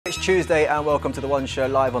It's Tuesday and welcome to The One Show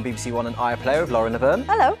live on BBC One and iPlayer with Lauren Laverne.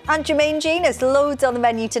 Hello. And Jermaine Jean. There's loads on the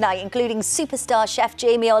menu tonight, including superstar chef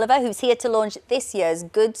Jamie Oliver, who's here to launch this year's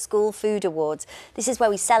Good School Food Awards. This is where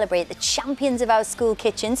we celebrate the champions of our school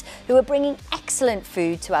kitchens who are bringing excellent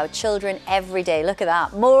food to our children every day. Look at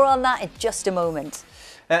that. More on that in just a moment.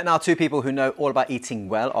 Now, two people who know all about eating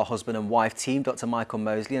well, our husband and wife team, Dr. Michael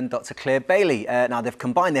Mosley and Dr. Claire Bailey. Now, they've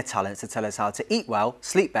combined their talents to tell us how to eat well,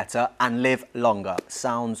 sleep better and live longer.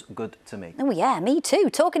 Sounds good to me. Oh yeah, me too.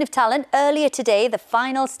 Talking of talent, earlier today, the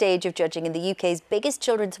final stage of judging in the UK's biggest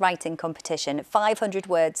children's writing competition, 500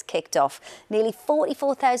 Words, kicked off. Nearly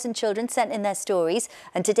 44,000 children sent in their stories,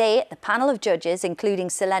 and today the panel of judges, including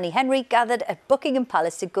Selene Henry, gathered at Buckingham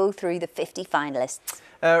Palace to go through the 50 finalists.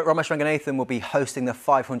 Ramesh Ranganathan will be hosting the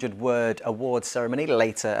 500 Word Awards ceremony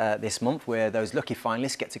later this month, where those lucky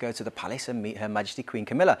finalists get to go to the palace and meet Her Majesty Queen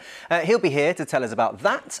Camilla. He'll be here to tell us about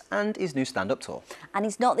that and his new stand-up tour. And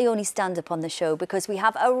he's not the only stand-up on the show, because we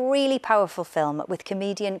have a really powerful film with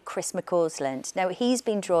comedian Chris McCausland. Now, he's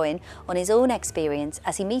been drawing on his own experience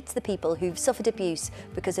as he meets the people who've suffered abuse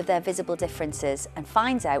because of their visible differences and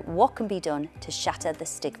finds out what can be done to shatter the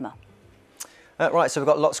stigma. Right, so we've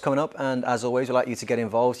got lots coming up, and as always, we'd like you to get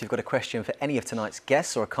involved. If you've got a question for any of tonight's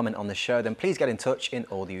guests or a comment on the show, then please get in touch in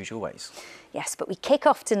all the usual ways. Yes, but we kick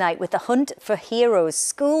off tonight with the hunt for heroes,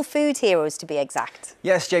 school food heroes to be exact.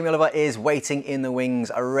 Yes, Jamie Oliver is waiting in the wings,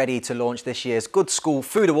 ready to launch this year's Good School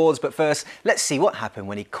Food Awards. But first, let's see what happened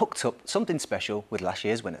when he cooked up something special with last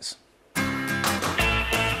year's winners.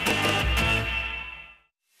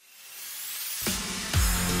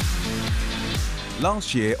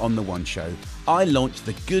 Last year on The One Show, I launched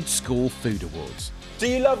the Good School Food Awards. Do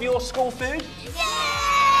you love your school food?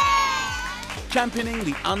 Yeah! Championing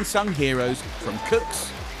the unsung heroes from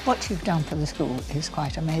cooks. What you've done for the school is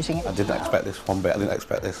quite amazing. I didn't expect this one bit, I didn't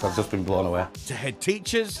expect this. I've just been blown away. To head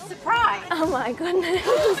teachers. Surprise! Oh my goodness.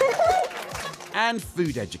 And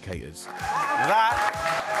food educators.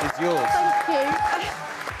 That is yours. Thank you.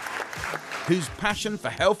 Whose passion for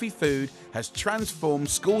healthy food has transformed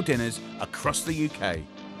school dinners across the UK.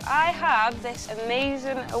 I have this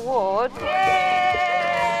amazing award.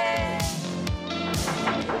 Yay!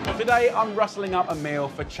 Today I'm rustling up a meal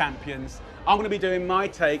for champions. I'm going to be doing my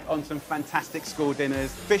take on some fantastic school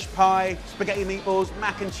dinners. Fish pie, spaghetti meatballs,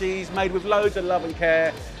 mac and cheese, made with loads of love and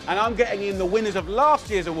care. And I'm getting in the winners of last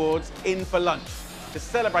year's awards in for lunch to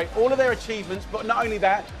celebrate all of their achievements. But not only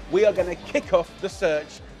that, we are going to kick off the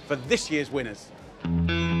search for this year's winners.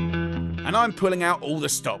 And I'm pulling out all the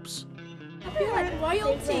stops. I feel like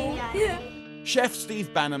royalty. Yeah. Chef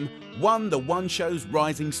Steve Banham won the One Show's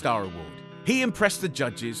Rising Star Award. He impressed the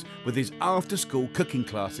judges with his after-school cooking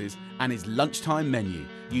classes and his lunchtime menu,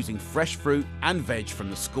 using fresh fruit and veg from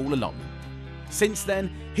the school allotment. Since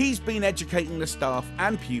then, he's been educating the staff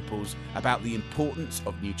and pupils about the importance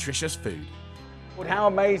of nutritious food. How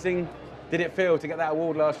amazing did it feel to get that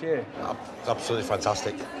award last year? It's absolutely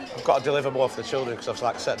fantastic. I've got to deliver more for the children because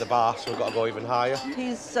I've set the bar, so we've got to go even higher.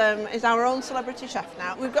 He's our own celebrity chef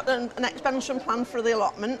now. We've got an expansion plan for the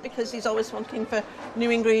allotment because he's always looking for new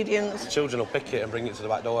ingredients. The children will pick it and bring it to the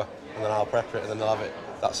back door, and then I'll prep it and then they'll have it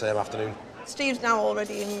that same afternoon. Steve's now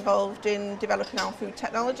already involved in developing our food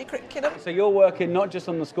technology curriculum. So you're working not just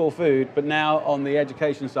on the school food, but now on the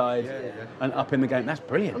education side and up in the game. That's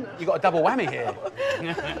brilliant. You've got a double whammy here.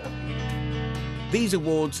 These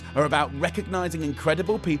awards are about recognising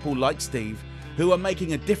incredible people like Steve who are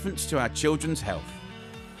making a difference to our children's health.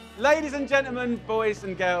 Ladies and gentlemen, boys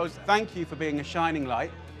and girls, thank you for being a shining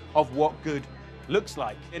light of what good looks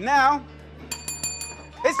like. And now,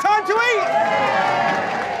 it's time to eat!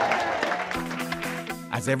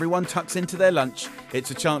 As everyone tucks into their lunch,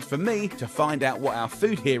 it's a chance for me to find out what our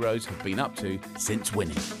food heroes have been up to since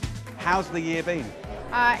winning. How's the year been?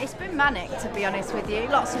 It's been manic, to be honest with you.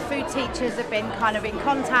 Lots of food teachers have been kind of in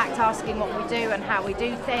contact, asking what we do and how we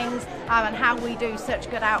do things, and how we do such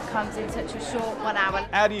good outcomes in such a short 1 hour.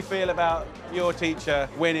 How do you feel about your teacher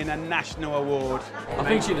winning a national award? I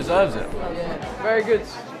think she deserves it. Very good,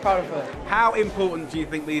 proud of her. How important do you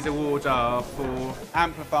think these awards are for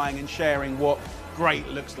amplifying and sharing what great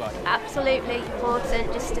looks like? Absolutely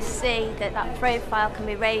important, just to see that that profile can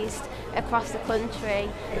be raised across the country.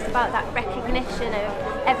 It's about that recognition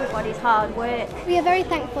of everybody's hard work. We are very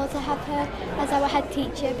thankful to have her as our head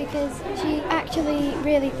teacher because she actually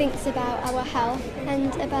really thinks about our health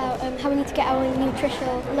and about how we need to get our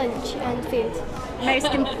nutritional lunch and food.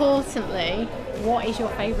 Most importantly, what is your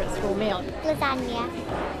favourite school meal? Lasagna.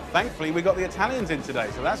 Thankfully we got the Italians in today,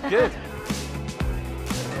 so that's good.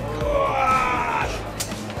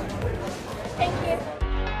 Thank you.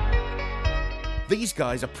 These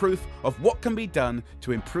guys are proof of what can be done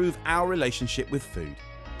to improve our relationship with food.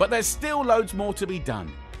 But there's still loads more to be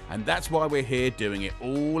done, and that's why we're here doing it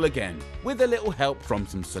all again, with a little help from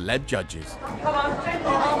some celeb judges.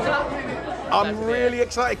 I'm really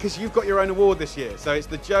excited because you've got your own award this year. So it's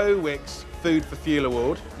the Joe Wicks Food for Fuel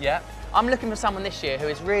Award. Yeah. I'm looking for someone this year who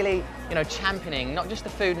is really, championing not just the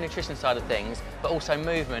food and nutrition side of things, but also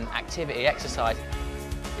movement, activity, exercise.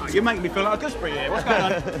 Oh, you're making me feel like a gooseberry here. What's going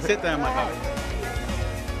on? Sit down, my puppy.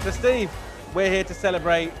 So Steve, we're here to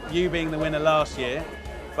celebrate you being the winner last year,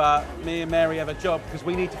 but me and Mary have a job because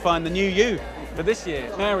we need to find the new you for this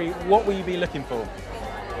year. Mary, what will you be looking for?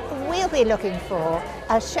 We'll be looking for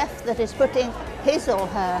a chef that is putting his or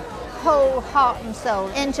her whole heart and soul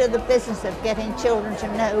into the business of getting children to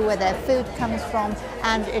know where their food comes from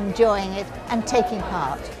and enjoying it and taking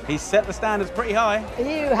part. He's set the standards pretty high.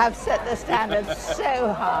 You have set the standards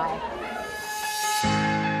so high.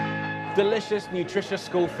 Delicious, nutritious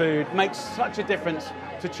school food makes such a difference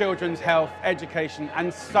to children's health, education,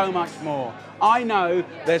 and so much more. I know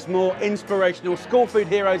there's more inspirational school food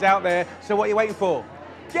heroes out there, so what are you waiting for?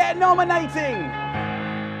 Get nominating!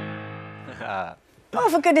 Oh,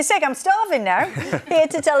 for goodness sake, I'm starving now. Here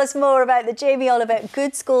to tell us more about the Jamie Oliver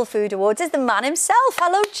Good School Food Awards is the man himself.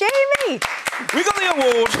 Hello, Jamie. We got the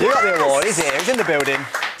award. You got the award. He's here. He's in the building.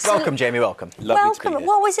 Welcome, Jamie. Welcome. Welcome.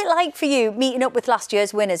 What was it like for you meeting up with last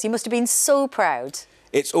year's winners? You must have been so proud.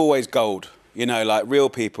 It's always gold. Like real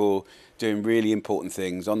people doing really important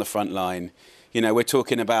things on the front line. We're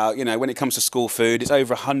talking about, when it comes to school food, it's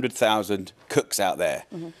over 100,000 cooks out there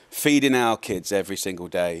feeding our kids every single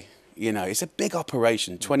day. It's a big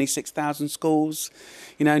operation, 26,000 schools,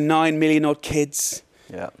 9 million odd kids.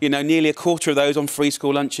 Yeah. Nearly a quarter of those on free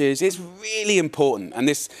school lunches. It's really important. And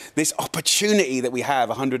this opportunity that we have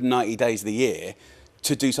 190 days of the year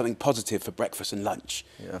to do something positive for breakfast and lunch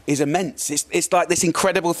is immense. It's like this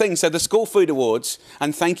incredible thing. So the School Food Awards,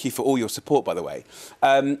 and thank you for all your support, by the way,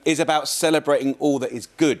 is about celebrating all that is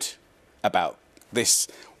good about this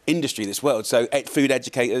industry, this world. So food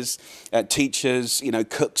educators, teachers,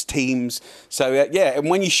 cooks, teams. So and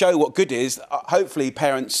when you show what good is, hopefully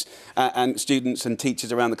parents and students and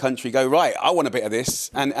teachers around the country go, right, I want a bit of this,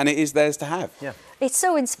 and it is theirs to have. Yeah. It's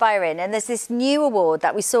so inspiring, and there's this new award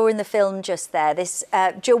that we saw in the film just there, this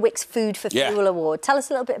Joe Wicks Food for Fuel Award. Tell us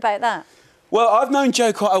a little bit about that. Well, I've known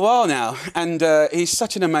Joe quite a while now, and he's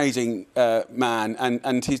such an amazing man,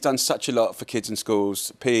 and he's done such a lot for kids in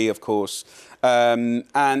schools, PE, of course.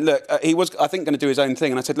 And look, he was, I think, going to do his own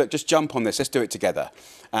thing, and I said, look, just jump on this, let's do it together,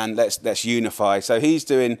 and let's unify. So he's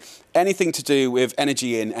doing anything to do with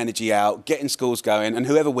energy in, energy out, getting schools going, and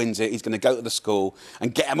whoever wins it, he's going to go to the school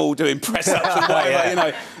and get them all doing press-ups and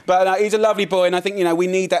whatever, But he's a lovely boy, and I think, we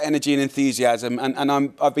need that energy and enthusiasm,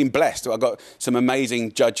 and I've been blessed. I've got some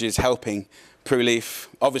amazing judges helping. Prue Leaf,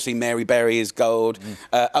 obviously Mary Berry is gold,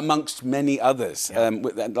 amongst many others.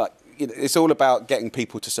 It's all about getting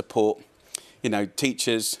people to support,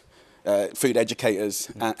 teachers, food educators,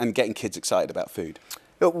 and getting kids excited about food.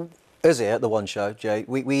 Us here at The One Show, Jay,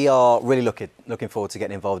 we are really looking forward to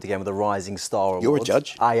getting involved again with the Rising Star Awards. You're a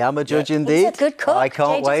judge. I am a judge indeed. He's a good cook. I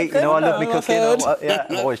can't wait. I love me cooking.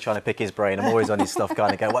 I'm always trying to pick his brain. I'm always on his stuff,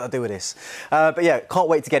 kind of going, what do I do with this? But yeah, can't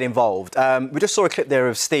wait to get involved. We just saw a clip there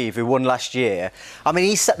of Steve, who won last year. I mean,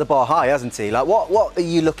 he's set the bar high, hasn't he? Like, what are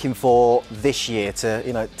you looking for this year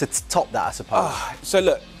to, to top that, I suppose? So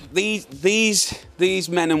look, these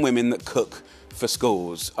men and women that cook for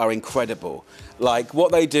schools are incredible. Like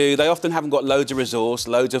what they do, they often haven't got loads of resource,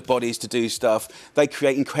 loads of bodies to do stuff. They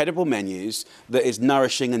create incredible menus that is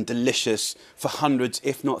nourishing and delicious for hundreds,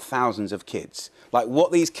 if not thousands of kids. Like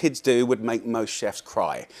what these kids do would make most chefs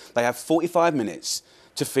cry. They have 45 minutes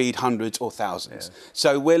to feed hundreds or thousands. Yeah.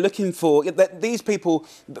 So we're looking for, these people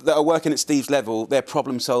that are working at Steve's level, they're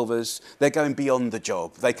problem solvers, they're going beyond the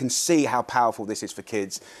job. They can see how powerful this is for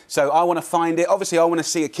kids. So I want to find it. Obviously, I want to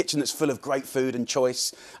see a kitchen that's full of great food and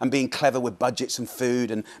choice and being clever with budgets and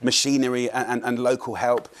food and machinery and local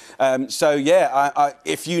help.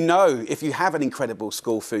 If you have an incredible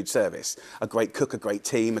school food service, a great cook, a great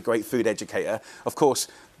team, a great food educator, of course,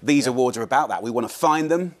 these awards are about that. We want to find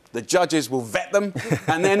them, the judges will vet them,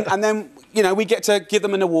 and then we get to give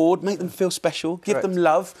them an award, make them feel special, give them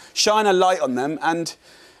love, shine a light on them, and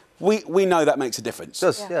we know that makes a difference. It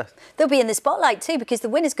does, yeah. They'll be in the spotlight too, because the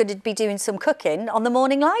winner's going to be doing some cooking on the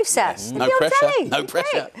morning live set. Yes, no pressure, no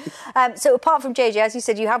pressure. So apart from JJ, as you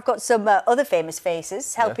said, you have got some other famous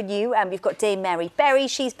faces helping you. You've got Dame Mary Berry,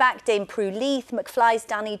 she's back, Dame Prue Leith, McFly's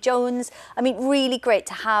Danny Jones. I mean, really great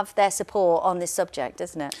to have their support on this subject,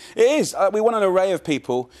 isn't it? It is. We want an array of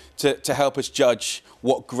people to help us judge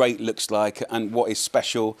what great looks like and what is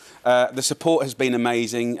special. The support has been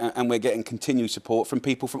amazing, and we're getting continued support from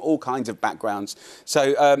people from all kinds of backgrounds.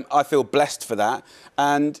 So I feel blessed for that.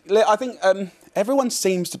 And I think everyone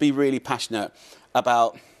seems to be really passionate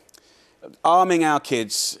about arming our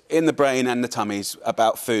kids in the brain and the tummies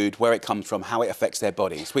about food, where it comes from, how it affects their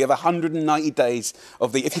bodies. We have 190 days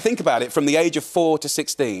of if you think about it, from the age of 4 to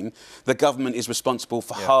 16, the government is responsible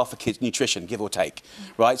for half a kid's nutrition, give or take,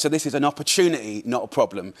 right? So this is an opportunity, not a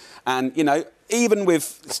problem. And, you know, even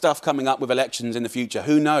with stuff coming up with elections in the future,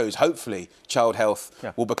 who knows, hopefully child health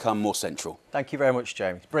will become more central. Thank you very much,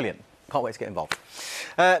 James. Brilliant. Can't wait to get involved.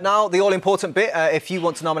 Now, the all-important bit. If you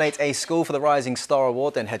want to nominate a school for the Rising Star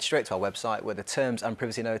Award, then head straight to our website where the terms and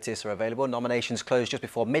privacy notice are available. Nominations close just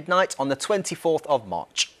before midnight on the 24th of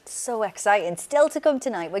March. So exciting. Still to come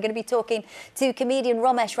tonight, we're going to be talking to comedian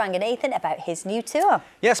Romesh Ranganathan about his new tour.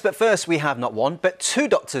 Yes, but first we have not one, but two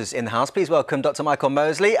doctors in the house. Please welcome Dr. Michael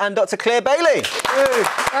Mosley and Dr. Claire Bailey.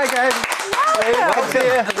 Hi, guys.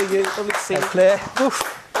 Lovely to see you, Claire.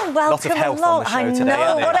 Oh, welcome lot of health along. on the show I today,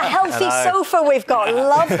 know, what a healthy sofa we've got.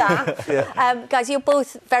 Love that. Guys, you're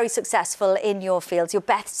both very successful in your fields. You're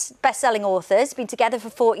best-selling authors, been together for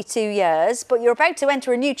 42 years, but you're about to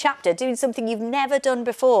enter a new chapter, doing something you've never done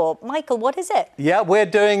before. Michael, what is it? Yeah, we're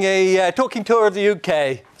doing a talking tour of the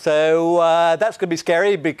UK. So that's going to be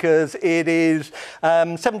scary because it is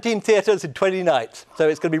 17 theatres in 20 nights. So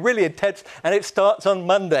it's going to be really intense, and it starts on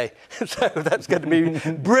Monday. So that's going to be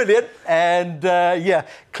brilliant. And yeah,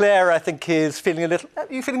 Claire, I think, is feeling a little... Are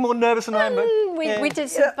you feeling more nervous than I am? We did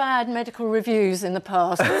some bad medical reviews in the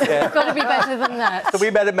past. It's got to be better than that. So we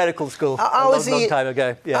met at medical school a long time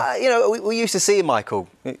ago. Yeah. You know, we used to see Michael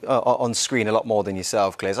on screen a lot more than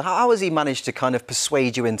yourself, Claire. So how has he managed to kind of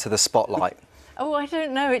persuade you into the spotlight? Oh, I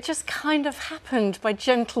don't know. It just kind of happened by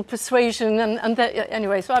gentle persuasion,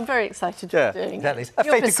 anyway. So I'm very excited to be doing exactly. it. A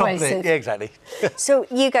fait accompli. Yeah, exactly. So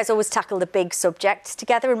you guys always tackle the big subjects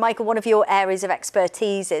together, and Michael, one of your areas of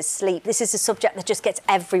expertise is sleep. This is a subject that just gets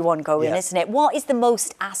everyone going, isn't it? What is the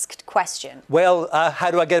most asked question? Well, how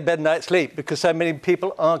do I get a better night's sleep? Because so many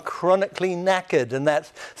people are chronically knackered, and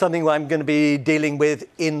that's something I'm going to be dealing with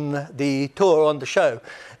in the tour on the show.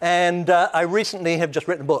 And I recently have just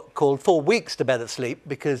written a book called 4 Weeks to Better Sleep,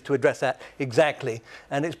 because to address that exactly.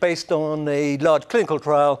 And it's based on a large clinical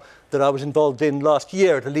trial that I was involved in last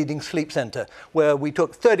year at a leading sleep centre, where we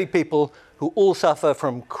took 30 people who all suffer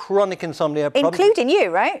from chronic insomnia. Including you,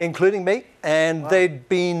 right? Including me. And they'd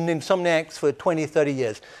been insomniacs for 20, 30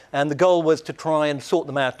 years. And the goal was to try and sort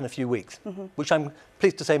them out in a few weeks, which I'm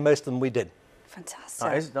pleased to say most of them we did.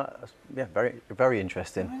 Fantastic. Yeah, very, very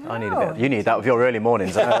interesting. I need a bit. You need that with your early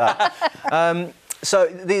mornings. I know that. So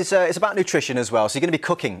it's about nutrition as well. So you're going to be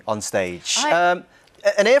cooking on stage.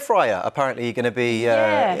 An air fryer, apparently, you're going to be...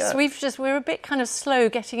 yes, we're a bit kind of slow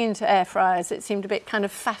getting into air fryers. It seemed a bit kind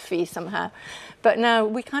of faffy somehow. But now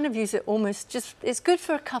we kind of use it almost just... It's good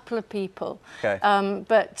for a couple of people. Okay.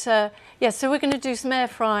 Yeah, so we're going to do some air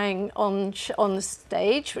frying on the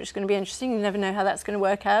stage, which is going to be interesting. You never know how that's going to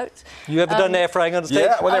work out. You ever done air frying on stage?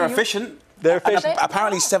 Yeah, well, they're efficient. They're efficient.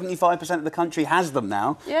 Apparently 75% of the country has them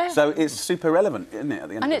now. Yeah. So it's super relevant, isn't it, at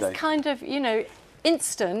the end of the day? And it's kind of, you know,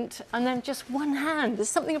 instant, and then just one hand. There's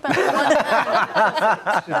something about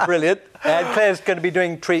one hand. Brilliant. And Claire's going to be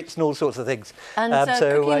doing treats and all sorts of things. And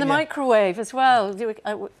cooking in the microwave as well. We're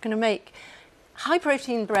going to make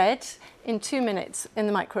high-protein bread in 2 minutes in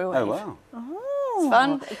the microwave. Oh, wow. It's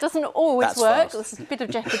fun. It doesn't always work. There's a bit of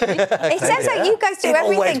jeopardy. It sounds like you guys do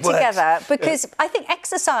everything together, because I think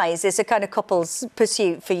exercise is a kind of couple's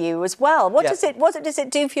pursuit for you as well. What does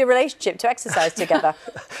it do for your relationship to exercise together?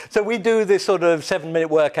 So we do this sort of 7-minute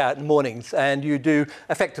workout in the mornings, and you do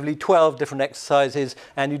effectively 12 different exercises,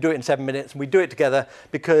 and you do it in 7 minutes, and we do it together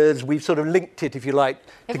because we've sort of linked it, if you like,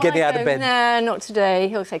 to getting out of bed. Nah, not today.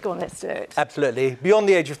 He'll say, go on, let's do it. Absolutely. Beyond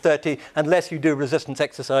the age of 30, unless you do resistance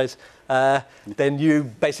exercise, then you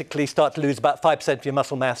basically start to lose about 5% of your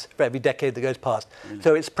muscle mass for every decade that goes past.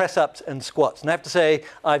 So it's press-ups and squats. And I have to say,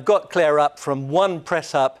 I've got Claire up from 1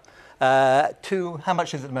 press-up to, how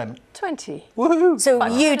much is it at the moment? 20. Woohoo! So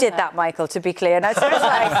you did that, Michael, to be clear. Now, sounds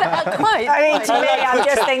like, I mean, to me, I'm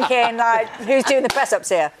just thinking, like, who's doing the press-ups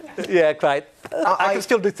here? Yeah, quite. I can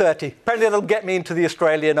still do 30. Apparently that'll get me into the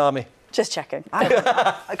Australian army. Just checking.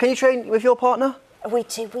 Can you train with your partner? We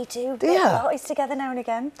do. Do you? Parties together now and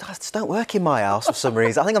again. That just don't work in my house for some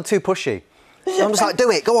reason. I think I'm too pushy. I'm just like,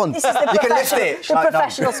 do it, go on. This is the you can lift it. The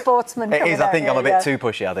professional sportsman. It is, I think I'm a bit too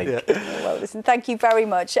pushy, I think. Yeah. Well, listen, thank you very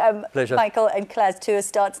much. Pleasure. Michael and Claire's tour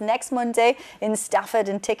starts next Monday in Stafford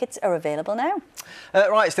and tickets are available now.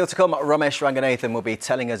 Right, still to come, Ramesh Ranganathan will be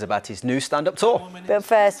telling us about his new stand-up tour. But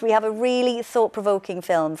first, we have a really thought-provoking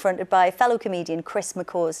film fronted by fellow comedian Chris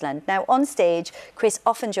McCausland. Now, on stage, Chris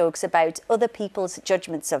often jokes about other people's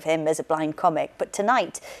judgments of him as a blind comic, but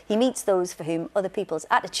tonight he meets those for whom other people's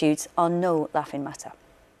attitudes are no laughing matter.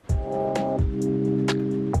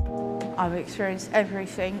 I've experienced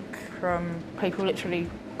everything from people literally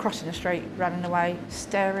crossing the street, running away,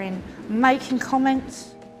 staring, making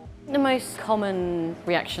comments. The most common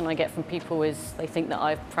reaction I get from people is they think that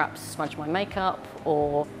I've perhaps smudged my makeup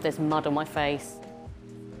or there's mud on my face.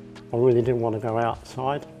 I really didn't want to go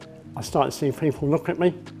outside. I started seeing people look at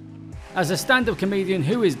me. As a stand-up comedian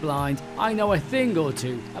who is blind, I know a thing or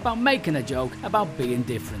two about making a joke about being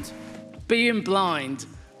different. Being blind,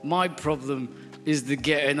 my problem is the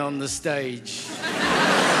getting on the stage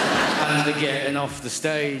and the getting off the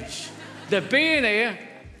stage. The being here,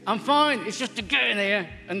 I'm fine, it's just the getting here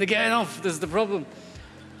and the getting off that's the problem.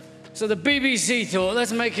 So the BBC thought,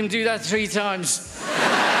 let's make him do that 3 times.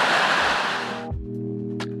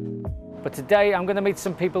 But today I'm going to meet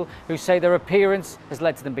some people who say their appearance has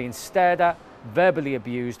led to them being stared at, verbally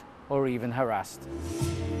abused, or even harassed.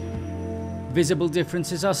 Visible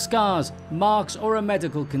differences are scars, marks, or a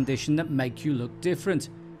medical condition that make you look different.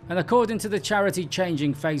 And according to the charity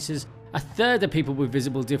Changing Faces, a third of people with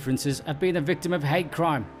visible differences have been a victim of hate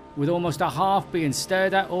crime, with almost a half being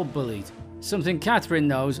stared at or bullied. Something Catherine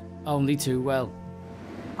knows only too well.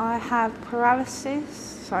 I have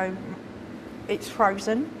paralysis, so it's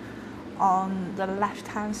frozen on the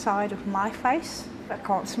left-hand side of my face. I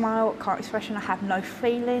can't smile, can't expression, I have no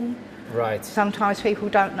feeling. Right. Sometimes people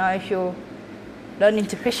don't know if you're learning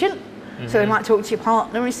deficient, so they might talk to your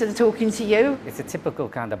partner instead of talking to you. It's a typical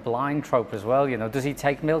kind of blind trope as well, you know. Does he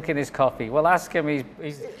take milk in his coffee? Well, ask him,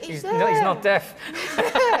 he's not deaf.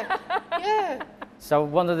 Yeah. So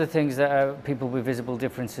one of the things that people with visible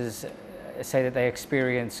differences say that they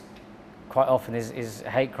experience quite often is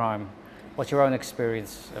hate crime. What's your own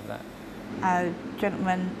experience of that? A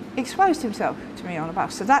gentleman exposed himself to me on a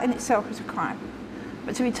bus, so that in itself is a crime.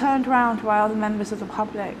 But to be turned around by other members of the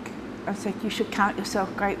public and said, you should count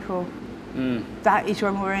yourself grateful, that is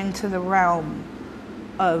when we're into the realm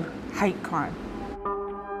of hate crime.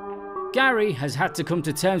 Gary has had to come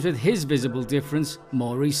to terms with his visible difference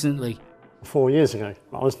more recently. 4 years ago,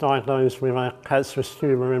 I was diagnosed with a cancerous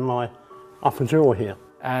tumour in my upper jaw here.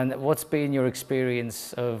 And what's been your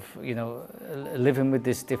experience of, you know, living with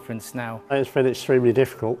this difference now? It's been extremely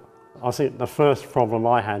difficult. I think the first problem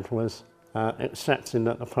I had was accepting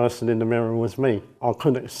that the person in the mirror was me. I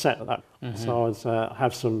couldn't accept that, so I'd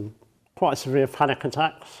have some quite severe panic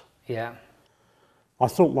attacks. Yeah. I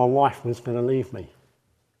thought my wife was going to leave me.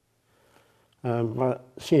 But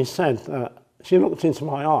she said she looked into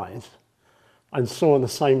my eyes and saw the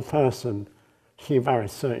same person she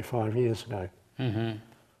married 35 years ago.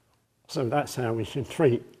 So that's how we should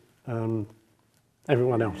treat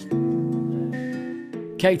everyone else.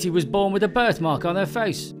 Katie was born with a birthmark on her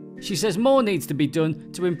face. She says more needs to be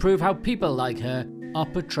done to improve how people like her are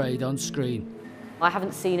portrayed on screen. I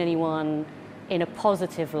haven't seen anyone in a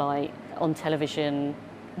positive light on television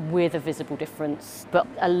with a visible difference, but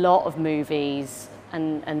a lot of movies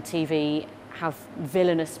and TV have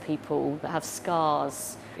villainous people that have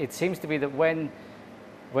scars. It seems to be that when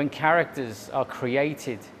characters are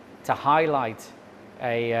created to highlight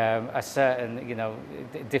a certain, you know,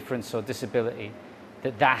 difference or disability,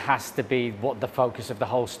 that has to be what the focus of the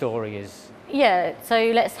whole story is. Yeah,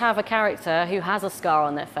 so let's have a character who has a scar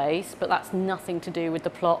on their face, but that's nothing to do with the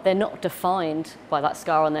plot. They're not defined by that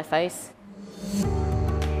scar on their face.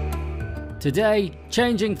 Today,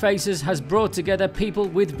 Changing Faces has brought together people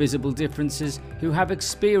with visible differences who have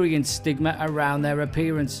experienced stigma around their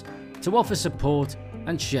appearance to offer support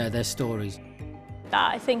and share their stories.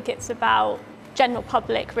 I think it's about general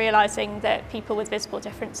public realising that people with visible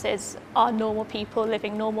differences are normal people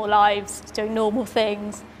living normal lives, doing normal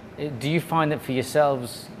things. Do you find that for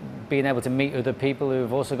yourselves, being able to meet other people who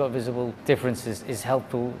have also got visible differences is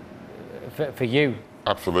helpful for you?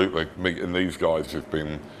 Absolutely. Meeting these guys has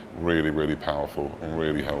been really, really powerful and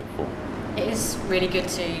really helpful. It is really good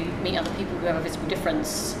to meet other people who have a visible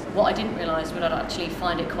difference. What I didn't realise was I'd actually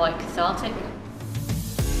find it quite cathartic.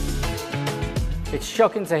 It's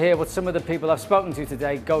shocking to hear what some of the people I've spoken to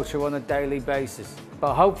today go through on a daily basis.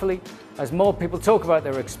 But hopefully, as more people talk about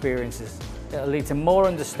their experiences, It'll lead to more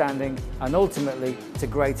understanding and ultimately to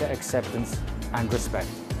greater acceptance and respect.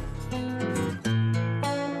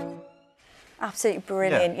 Absolutely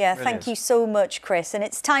brilliant. Yeah, Yeah, thank you so much, Chris. And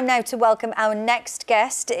it's time now to welcome our next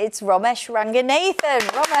guest. It's Romesh Ranganathan.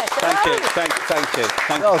 Romesh, hello. Thank you.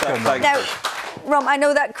 Welcome. Now, Rom, I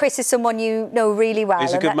know that Chris is someone you know really well.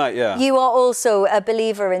 He's a good mate, yeah. You are also a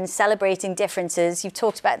believer in celebrating differences. You've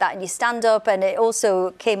talked about that in your stand-up, and it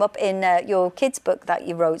also came up in your kids' book that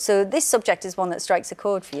you wrote. So this subject is one that strikes a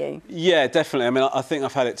chord for you. Yeah, definitely. I mean, I think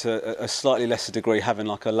I've had it to a slightly lesser degree, having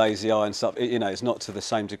like a lazy eye and stuff. You know, it's not to the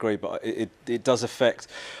same degree, but it does affect.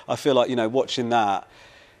 I feel like, you know, watching that,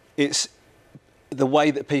 it's the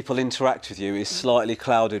way that people interact with you is slightly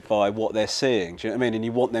clouded by what they're seeing. Do you know what I mean? And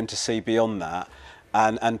you want them to see beyond that.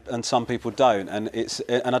 And some people don't,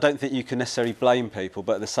 and I don't think you can necessarily blame people,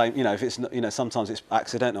 but at the same, you know, if it's not, you know, sometimes it's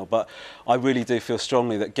accidental. But I really do feel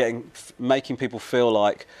strongly that making people feel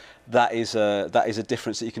like that is a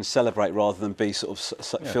difference that you can celebrate rather than be sort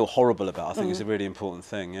of feel horrible about. I think is a really important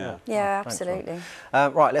thing. Yeah. Yeah, absolutely.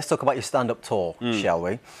 Right, let's talk about your stand-up tour, shall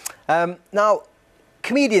we? Now,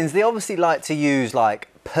 comedians, they obviously like to use like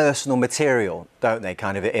personal material, don't they,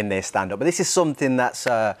 kind of in their stand-up? But this is something that's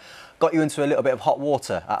got you into a little bit of hot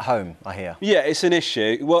water at home, I hear. Yeah, it's an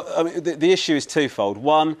issue. Well, I mean, the issue is twofold.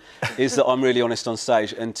 One is that I'm really honest on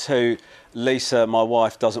stage, and two, Lisa, my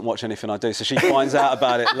wife, doesn't watch anything I do, so she finds out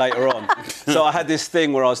about it later on. So I had this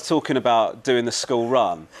thing where I was talking about doing the school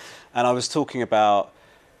run, and I was talking about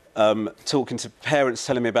talking to parents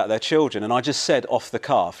telling me about their children, and I just said off the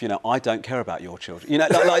cuff, you know, I don't care about your children. You know,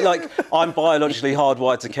 like I'm biologically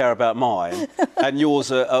hardwired to care about mine, and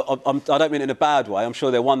yours are, I don't mean it in a bad way, I'm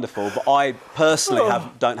sure they're wonderful, but I personally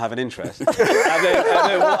don't have an interest. and then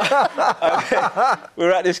we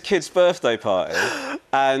were at this kid's birthday party,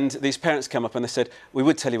 and these parents came up and they said, we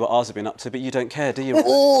would tell you what ours have been up to, but you don't care, do you?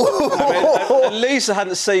 and Lisa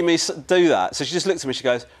hadn't seen me do that, so she just looked at me, she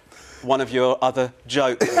goes, one of your other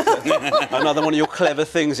jokes, another one of your clever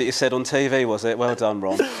things that you said on TV, was it? Well done,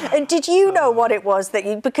 Ron. And did you know what it was that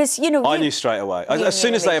you, because, you know... I knew straight away. As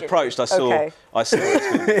soon as they approached, I saw... Okay. I saw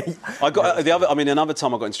it. Another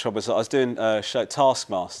time I got into trouble was that I was doing a show,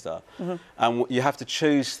 Taskmaster, and you have to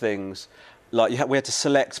choose things. Like we had to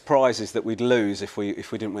select prizes that we'd lose if we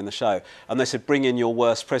didn't win the show. And they said, bring in your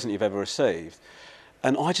worst present you've ever received.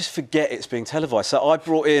 And I just forget it's being televised. So I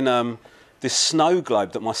brought in... this snow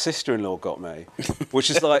globe that my sister-in-law got me, which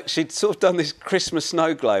is like, she'd sort of done this Christmas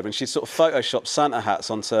snow globe and she'd sort of photoshopped Santa hats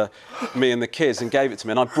onto me and the kids and gave it to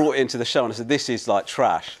me, and I brought it into the show and I said, this is like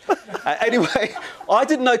trash. Anyway, I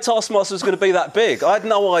didn't know Taskmaster was going to be that big. I had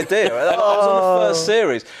no idea. I was on the first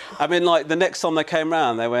series. I mean, like, the next time they came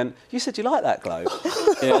round, they went, you said you like that globe?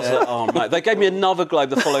 I was like, oh, mate. They gave me another globe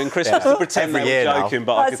the following Christmas to pretend they were joking,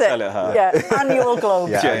 but I could tell it hurt. Yeah, annual globe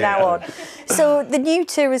from now on. So the new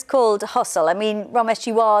tour is called Hustle. I mean, Romesh,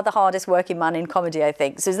 you are the hardest working man in comedy, I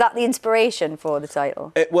think. So is that the inspiration for the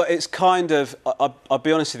title? Well, it's kind of, I'll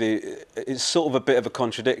be honest with you, it's sort of a bit of a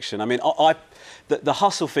contradiction. I mean, the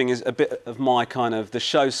hustle thing is a bit of my kind of, the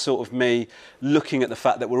show's sort of me looking at the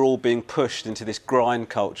fact that we're all being pushed into this grind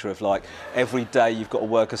culture of like, every day you've got to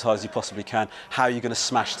work as hard as you possibly can, how are you going to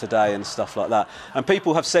smash today and stuff like that. And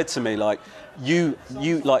people have said to me, like, you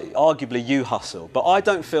like, arguably you hustle, but I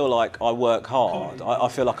don't feel like I work hard. I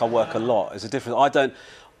feel like I work a lot. There's a difference.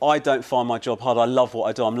 I don't find my job hard. I love what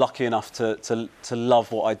I do. I'm lucky enough to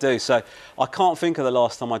love what I do. So I can't think of the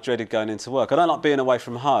last time I dreaded going into work. I don't like being away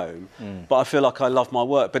from home, but I feel like I love my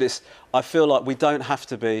work. But I feel like we don't have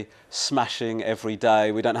to be smashing every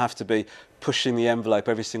day. We don't have to be pushing the envelope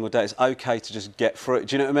every single day. It's okay to just get through it.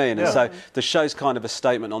 Do you know what I mean? Yeah. And so the show's kind of a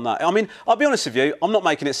statement on that. I mean, I'll be honest with you, I'm not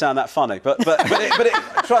making it sound that funny, but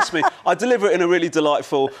trust me, I deliver it in a really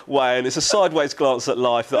delightful way, and it's a sideways glance at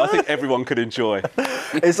life that I think everyone could enjoy.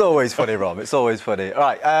 It's always funny, Rom. It's always funny. All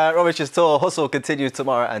right, Romesh's tour, Hustle, continues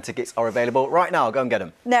tomorrow, and tickets are available right now. Go and get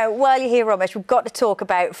them. Now, while you're here, Romesh, we've got to talk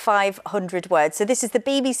about 500 words. So this is the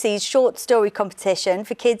BBC's short story competition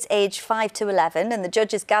for kids aged 5 to 11, and the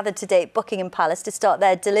judges gathered today at Buckingham Palace to start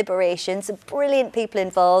their deliberations. Some brilliant people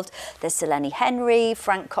involved. There's Selene Henry,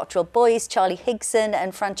 Frank Cottrell-Boyce, Charlie Higson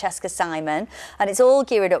and Francesca Simon. And it's all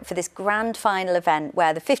geared up for this grand final event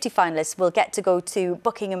where the 50 finalists will get to go to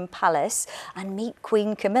Buckingham Palace and meet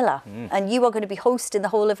Queen Camilla. And you are going to be hosting the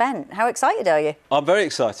whole event. How excited are you? I'm very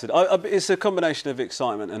excited. It's a combination of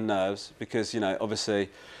excitement and nerves because, you know, obviously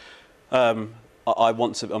I'm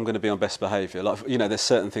going to be on best behaviour. Like, you know, there's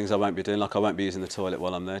certain things I won't be doing, like I won't be using the toilet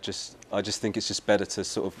while I'm there. I just think it's just better to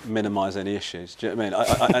sort of minimise any issues. Do you know what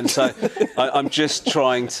I mean? And so I'm just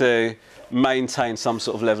trying to maintain some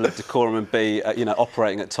sort of level of decorum and be, you know,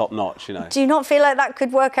 operating at top notch. You know. Do you not feel like that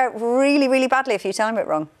could work out really, really badly if you time it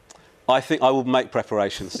wrong? I think I will make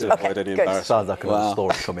preparations to avoid any embarrassment. Sounds like a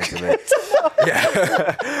story coming to me.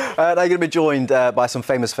 Now you're going to be joined by some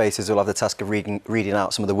famous faces who'll have the task of reading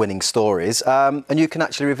out some of the winning stories. And you can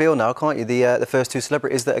actually reveal now, can't you, the first two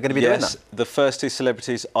celebrities that are going to be doing that? Yes, the first two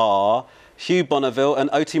celebrities are Hugh Bonneville and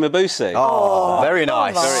Oti Mabuse. Oh, very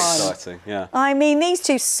nice. Very exciting, yeah. I mean, these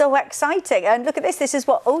two so exciting. And look at this. This is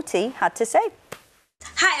what Oti had to say.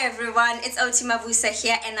 Hi everyone, it's Oti Mabuse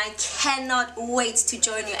here, and I cannot wait to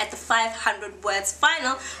join you at the 500 words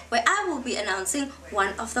final, where I will be announcing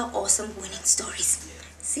one of the awesome winning stories.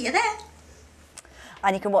 See you there.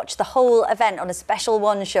 And you can watch the whole event on a Special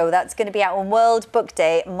One show. That's going to be out on World Book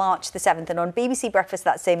Day, March the 7th. And on BBC Breakfast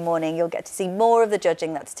that same morning, you'll get to see more of the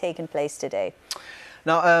judging that's taken place today.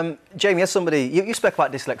 Now, Jamie, as somebody, you spoke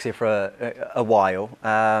about dyslexia for a while.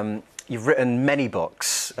 You've written many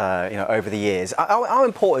books, you know, over the years. How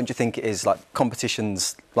important do you think it is, like,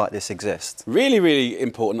 competitions like this exist? Really, really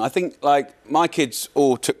important. I think, like, my kids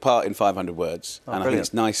all took part in 500 words, and I think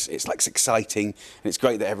it's nice. It's like, it's exciting, and it's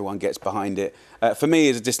great that everyone gets behind it. For me,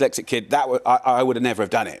 as a dyslexic kid, I would have never have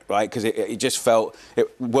done it, right? Because it just felt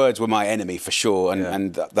words were my enemy for sure,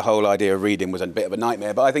 and the whole idea of reading was a bit of a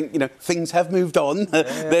nightmare. But I think, you know, things have moved on.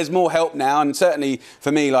 There's more help now, and certainly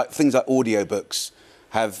for me, like things like audiobooks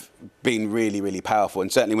have been really, really powerful.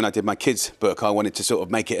 And certainly when I did my kids' book, I wanted to sort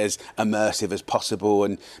of make it as immersive as possible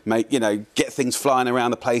and make, you know, get things flying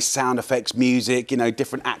around the place, sound effects, music, you know,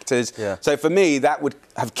 different actors. Yeah. So for me, that would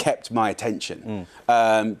have kept my attention.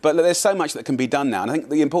 But there's so much that can be done now. And I think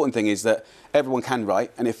the important thing is that everyone can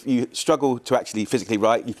write. And if you struggle to actually physically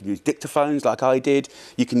write, you can use dictaphones like I did.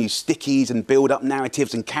 You can use stickies and build up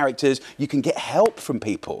narratives and characters. You can get help from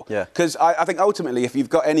people. Because I think ultimately, if you've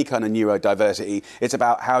got any kind of neurodiversity, it's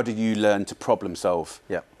about how do you learn to problem solve.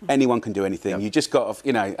 Anyone can do anything. You just got to,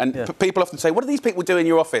 you know, and people often say, what do these people do in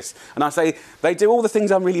your office? And I say, they do all the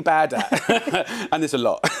things I'm really bad at. And there's a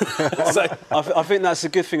lot. So I think that's a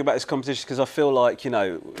good thing about this competition, because I feel like, you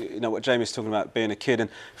know what Jamie's talking about, being a kid and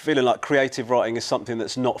feeling like creative writing is something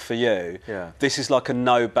that's not for you. This is like a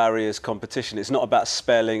no barriers competition. It's not about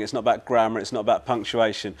spelling, it's not about grammar, it's not about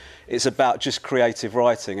punctuation. It's about just creative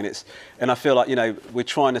writing. And I feel like, you know, we're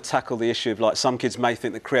trying to tackle the issue of, like, some kids may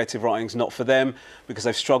think that creative writing's not for them because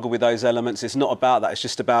they've struggled with those elements. It's not about that. It's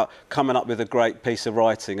just about coming up with a great piece of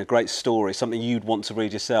writing, a great story, something you'd want to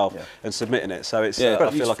read yourself and submitting it. So it's, I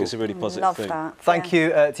feel like it's a really positive thing. Love that. Thank you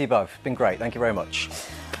to you both. It's been great. Thank you very much.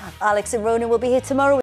 Alex and Ronan will be here tomorrow.